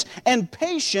patience, and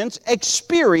patience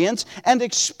experience, and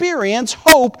experience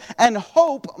hope, and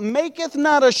hope maketh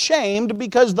not ashamed,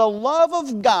 because the love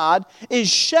of God is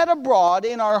shed abroad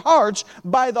in our hearts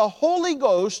by the Holy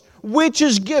Ghost, which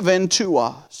is given to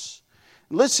us.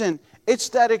 Listen, it's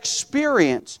that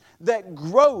experience that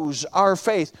grows our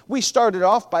faith. We started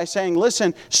off by saying,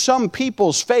 listen, some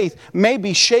people's faith may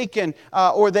be shaken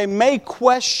or they may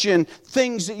question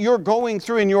things that you're going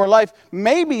through in your life,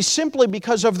 maybe simply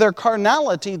because of their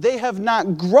carnality. They have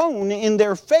not grown in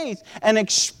their faith and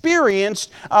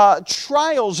experienced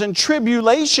trials and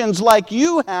tribulations like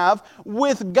you have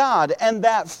with God. And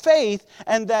that faith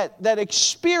and that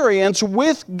experience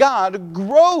with God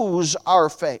grows our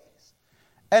faith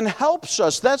and helps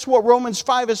us. That's what Romans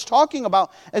 5 is talking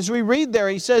about. As we read there,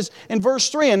 he says in verse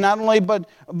 3, and not only,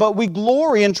 but we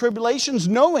glory in tribulations,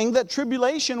 knowing that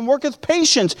tribulation worketh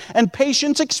patience, and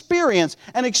patience experience,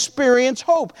 and experience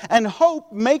hope, and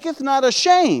hope maketh not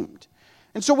ashamed.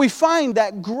 And so we find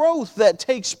that growth that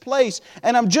takes place.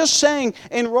 And I'm just saying,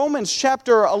 in Romans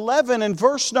chapter 11 and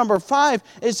verse number 5,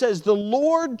 it says, the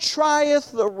Lord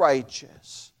trieth the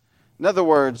righteous. In other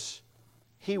words,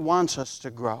 He wants us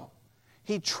to grow.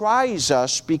 He tries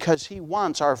us because He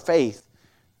wants our faith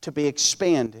to be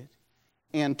expanded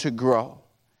and to grow.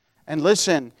 And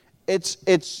listen, is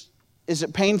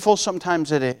it painful?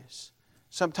 Sometimes it is.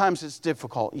 Sometimes it's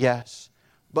difficult, yes.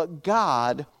 But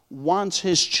God wants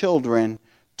His children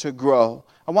to grow.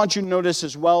 I want you to notice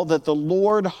as well that the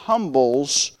Lord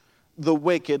humbles the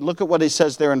wicked. Look at what He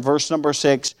says there in verse number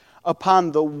 6.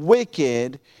 Upon the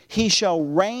wicked He shall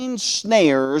rain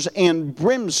snares and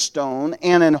brimstone,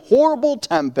 and an horrible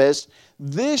tempest.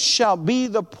 This shall be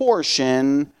the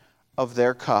portion of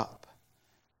their cup.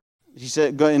 He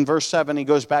said in verse 7, he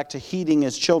goes back to heeding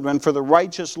his children. For the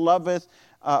righteous Lord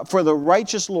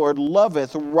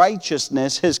loveth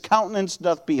righteousness. His countenance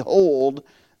doth behold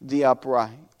the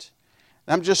upright.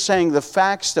 I'm just saying the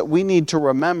facts that we need to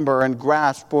remember and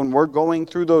grasp when we're going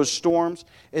through those storms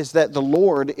is that the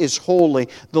Lord is holy.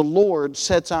 The Lord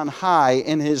sits on high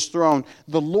in His throne.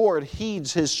 The Lord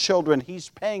heeds His children. He's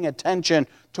paying attention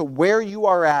to where you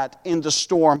are at in the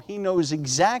storm. He knows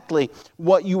exactly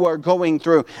what you are going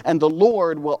through. And the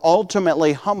Lord will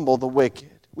ultimately humble the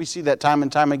wicked. We see that time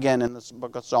and time again in this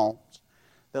book of Psalms.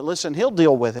 That listen, He'll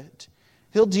deal with it.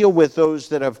 He'll deal with those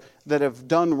that have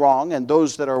done wrong and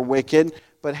those that are wicked.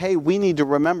 But hey, we need to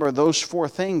remember those four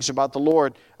things about the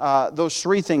Lord, those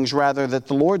three things rather, that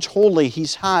the Lord's holy,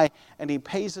 He's high, and He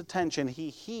pays attention. He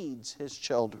heeds His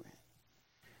children.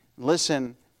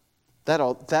 Listen,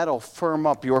 that'll firm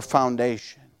up your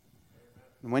foundation.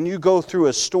 When you go through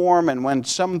a storm and when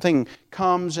something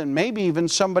comes, and maybe even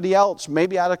somebody else,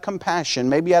 maybe out of compassion,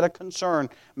 maybe out of concern,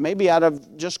 maybe out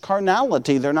of just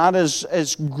carnality, they're not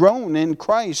as grown in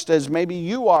Christ as maybe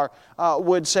you are,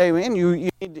 would say, man,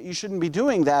 you shouldn't be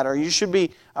doing that, or you should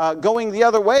be going the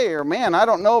other way, or man, I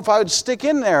don't know if I would stick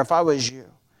in there if I was you.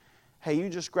 Hey, you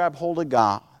just grab hold of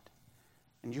God,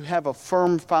 and you have a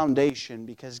firm foundation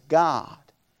because God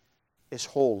is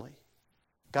holy.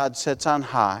 God sits on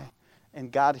high. And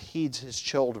God heeds His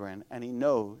children, and He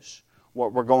knows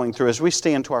what we're going through. As we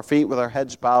stand to our feet with our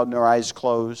heads bowed and our eyes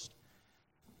closed,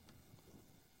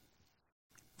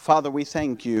 Father, we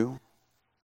thank You,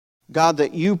 God,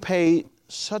 that You pay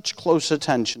such close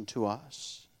attention to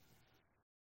us.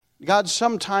 God,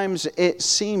 sometimes it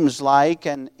seems like,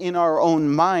 and in our own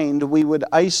mind, we would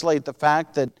isolate the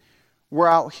fact that we're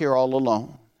out here all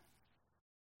alone.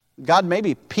 God,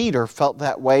 maybe Peter felt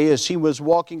that way as he was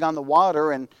walking on the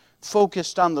water and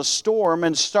focused on the storm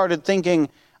and started thinking,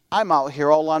 I'm out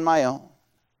here all on my own.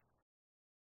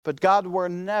 But God, we're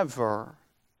never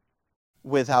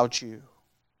without You.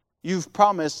 You've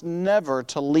promised never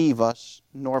to leave us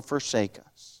nor forsake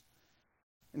us.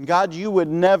 And God, You would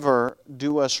never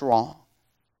do us wrong.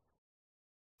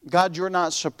 God, You're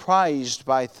not surprised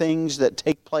by things that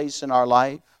take place in our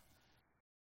life.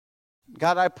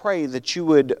 God, I pray that You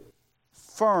would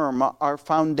firm our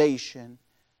foundation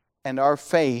and our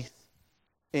faith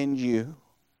in You.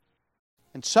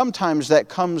 And sometimes that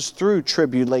comes through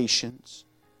tribulations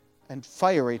and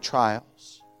fiery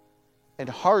trials and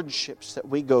hardships that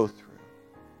we go through.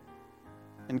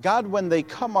 And God, when they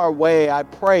come our way, I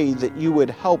pray that You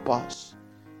would help us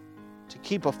to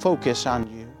keep a focus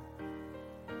on You.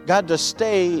 God, to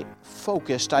stay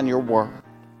focused on Your Word.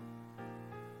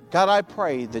 God, I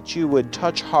pray that You would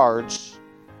touch hearts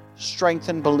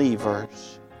strengthen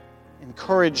believers,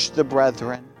 encourage the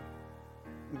brethren.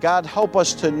 God, help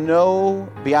us to know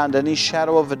beyond any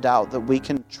shadow of a doubt that we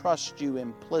can trust you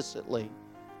implicitly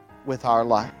with our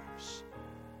lives.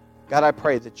 God, I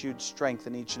pray that you'd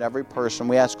strengthen each and every person.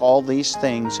 We ask all these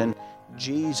things in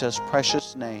Jesus'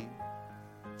 precious name.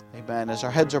 Amen. As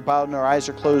our heads are bowed and our eyes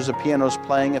are closed, the piano's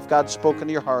playing. If God's spoken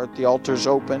to your heart, the altar's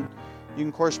open. You can,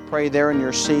 of course, pray there in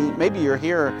your seat. Maybe you're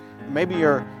here, maybe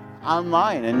you're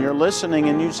online and you're listening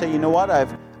and you say, you know what,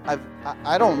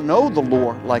 I don't know the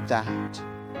Lord like that.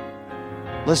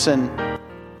 Listen,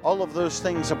 all of those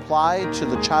things apply to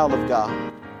the child of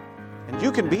God. And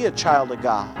you can be a child of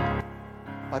God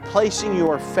by placing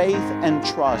your faith and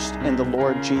trust in the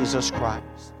Lord Jesus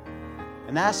Christ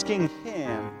and asking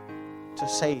Him to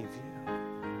save you.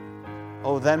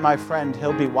 Oh, then, my friend,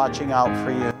 He'll be watching out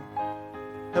for you.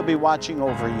 He'll be watching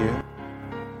over you.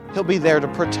 He'll be there to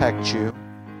protect you.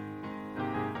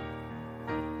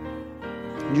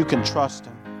 You can trust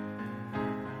Him.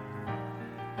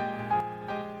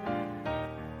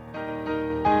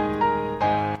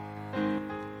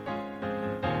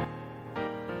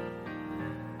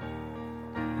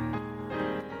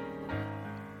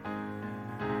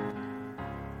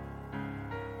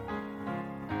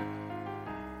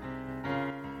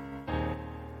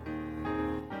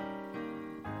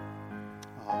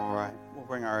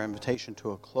 Our invitation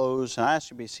to a close, and I ask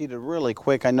you to be seated really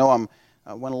quick. I know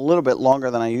I went a little bit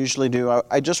longer than I usually do.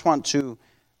 I just want to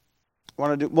do.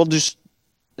 We'll do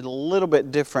it a little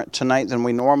bit different tonight than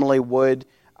we normally would.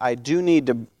 I do need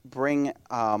to bring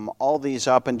all these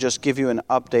up and just give you an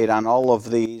update on all of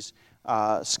these.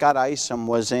 Scott Isom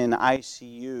was in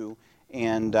ICU,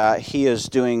 and he is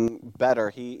doing better.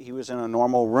 He was in a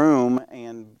normal room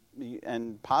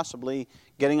and possibly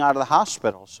getting out of the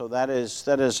hospital. So that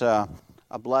is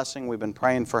a blessing. We've been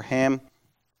praying for him.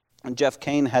 And Jeff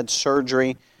Kane had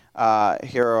surgery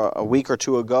here a week or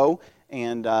two ago,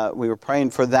 and we were praying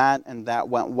for that, and that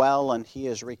went well, and he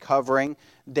is recovering.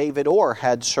 David Orr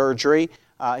had surgery.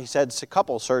 He's had a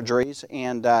couple surgeries,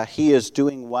 and he is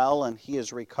doing well, and he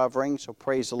is recovering, so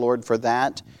praise the Lord for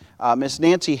that. Miss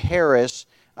Nancy Harris,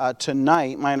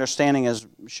 tonight, my understanding is,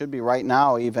 should be right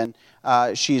now even,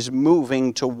 she's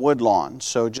moving to Woodlawn,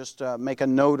 so just make a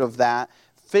note of that.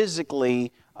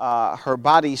 Physically, her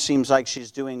body seems like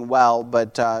she's doing well,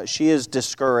 but she is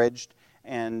discouraged,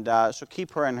 and so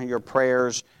keep her in your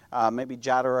prayers. Maybe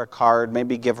jot her a card,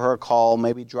 maybe give her a call,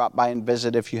 maybe drop by and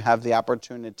visit if you have the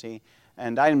opportunity.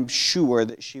 And I'm sure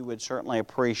that she would certainly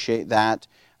appreciate that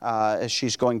as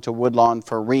she's going to Woodlawn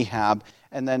for rehab.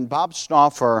 And then Bob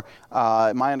Snoffer,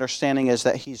 my understanding is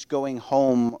that he's going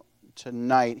home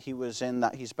tonight. He's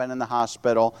been in the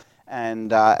hospital.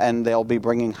 And they'll be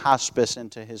bringing hospice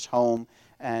into his home,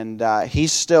 and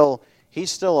he's still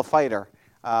a fighter.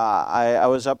 I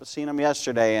was up seeing him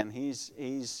yesterday, and he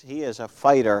is a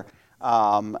fighter,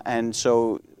 and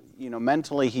so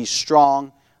mentally he's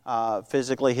strong.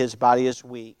 Physically, his body is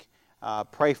weak.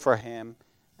 Pray for him,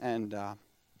 and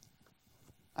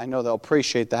I know they'll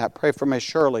appreciate that. Pray for Miss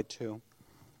Shirley too.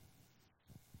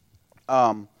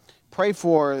 Pray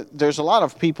for, there's a lot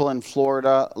of people in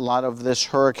Florida, a lot of this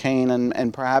hurricane,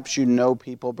 and perhaps you know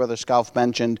people. Brother Scalf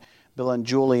mentioned Bill and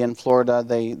Julie in Florida.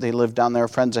 They live down there,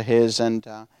 friends of his, and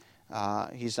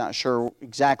he's not sure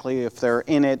exactly if they're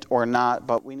in it or not,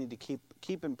 but we need to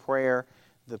keep in prayer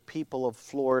the people of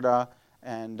Florida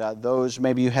and those,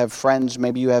 maybe you have friends,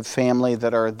 maybe you have family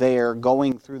that are there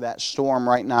going through that storm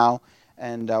right now,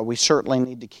 and we certainly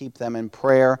need to keep them in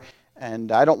prayer.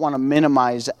 And I don't want to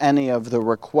minimize any of the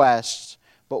requests,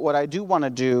 but what I do want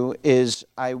to do is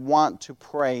I want to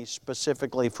pray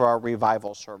specifically for our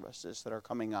revival services that are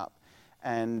coming up.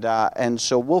 And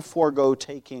so we'll forego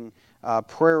taking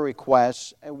prayer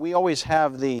requests. And we always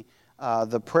have the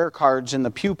prayer cards in the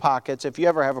pew pockets. If you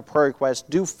ever have a prayer request,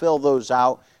 do fill those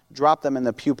out. Drop them in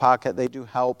the pew pocket. They do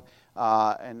help,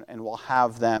 and we'll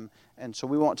have them. And so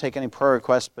we won't take any prayer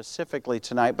requests specifically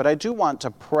tonight, but I do want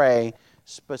to pray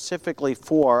specifically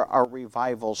for our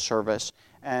revival service.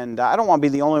 And I don't want to be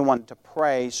the only one to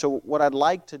pray, so what I'd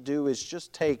like to do is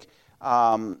just take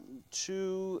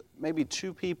maybe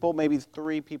two people, maybe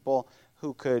three people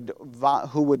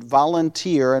who would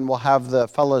volunteer, and we'll have the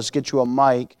fellows get you a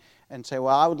mic and say,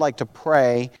 well, I would like to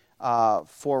pray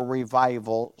for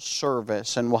revival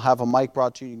service. And we'll have a mic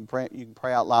brought to you. You can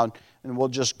pray out loud, and we'll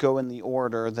just go in the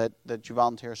order that you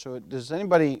volunteer. So is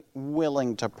anybody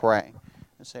willing to pray?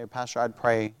 And say, Pastor, I'd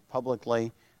pray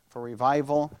publicly for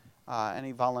revival.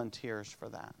 Any volunteers for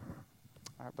that?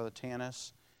 All right, Brother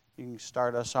Tanis, you can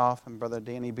start us off. And Brother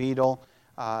Danny Beadle,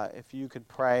 if you could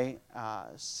pray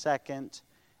second.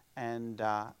 And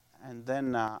And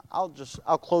then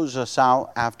I'll close us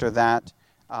out after that.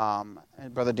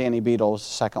 And Brother Danny Beadle is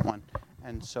the second one.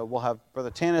 And so we'll have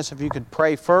Brother Tanis, if you could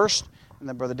pray first, and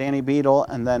then Brother Danny Beadle,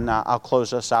 and then I'll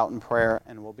close us out in prayer,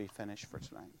 and we'll be finished for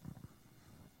tonight.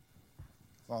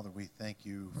 Father, we thank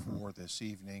you for this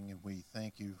evening, and we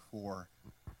thank you for,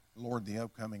 Lord, the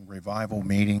upcoming revival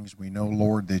meetings. We know,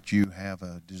 Lord, that you have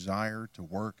a desire to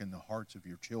work in the hearts of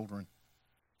your children.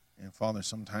 And, Father,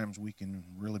 sometimes we can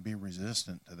really be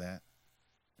resistant to that.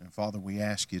 And, Father, we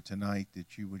ask you tonight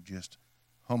that you would just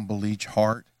humble each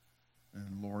heart.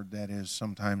 And, Lord, that is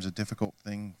sometimes a difficult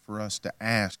thing for us to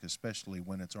ask, especially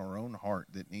when it's our own heart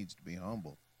that needs to be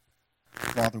humbled.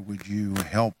 Father, would you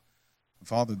help,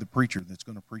 Father, the preacher that's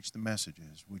going to preach the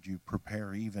messages? Would you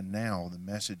prepare even now the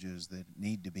messages that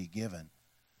need to be given?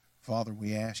 Father,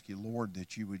 we ask you, Lord,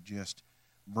 that you would just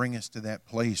bring us to that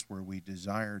place where we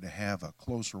desire to have a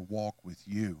closer walk with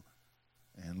you.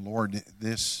 And, Lord,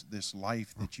 this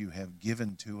life that you have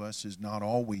given to us is not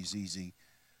always easy.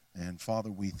 And, Father,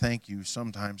 we thank you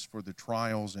sometimes for the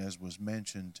trials, as was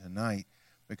mentioned tonight,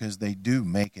 because they do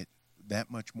make it that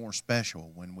much more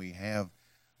special when we have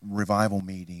revival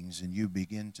meetings and you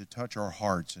begin to touch our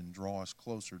hearts and draw us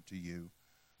closer to you.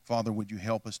 Father, would you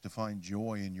help us to find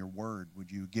joy in your word?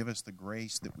 Would you give us the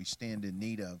grace that we stand in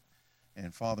need of?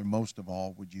 And, Father, most of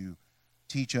all, would you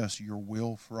teach us your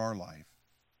will for our life?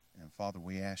 And, Father,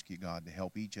 we ask you, God, to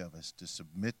help each of us to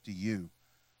submit to you,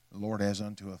 Lord, as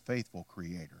unto a faithful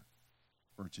Creator.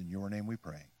 For it's in your name we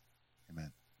pray.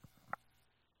 Amen.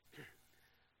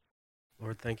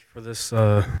 Lord, thank you for this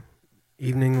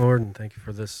evening, Lord, and thank you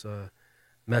for this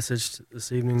message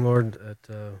this evening, Lord,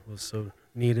 that was so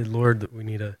needed, Lord, that we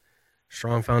need a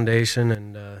strong foundation,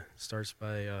 and starts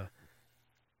by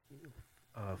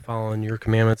following your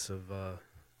commandments of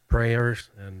prayers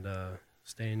and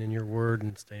staying in your word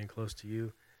and staying close to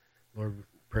you. Lord,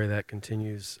 pray that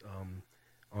continues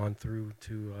on through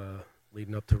to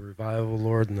leading up to revival,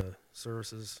 Lord, and the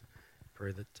services.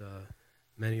 Pray that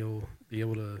many will be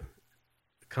able to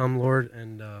come, Lord,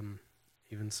 and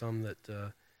even some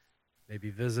that may be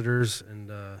visitors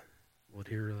and would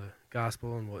hear the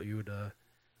gospel and what you would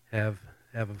have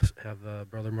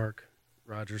Brother Mark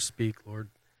Rogers speak, Lord.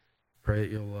 Pray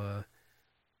that you'll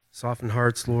soften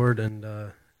hearts, Lord, and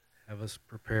have us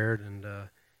prepared and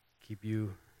keep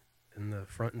you in the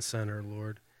front and center,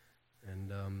 Lord,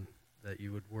 and that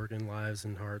you would work in lives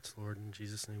and hearts, Lord. In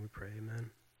Jesus' name we pray, amen.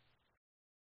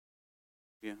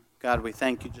 Yeah. God, we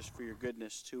thank you just for your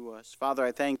goodness to us. Father,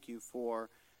 I thank you for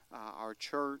our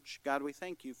church. God, we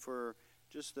thank you for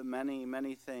just the many,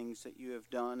 many things that you have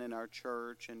done in our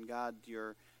church. And God,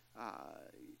 your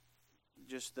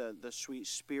just the sweet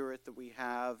spirit that we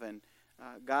have. And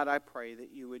God, I pray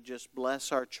that you would just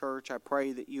bless our church. I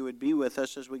pray that you would be with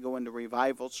us as we go into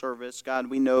revival service.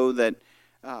 God, we know that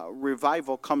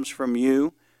revival comes from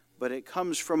you, but it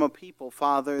comes from a people,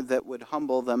 Father, that would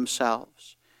humble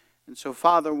themselves. And so,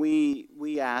 Father,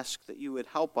 we ask that you would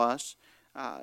help us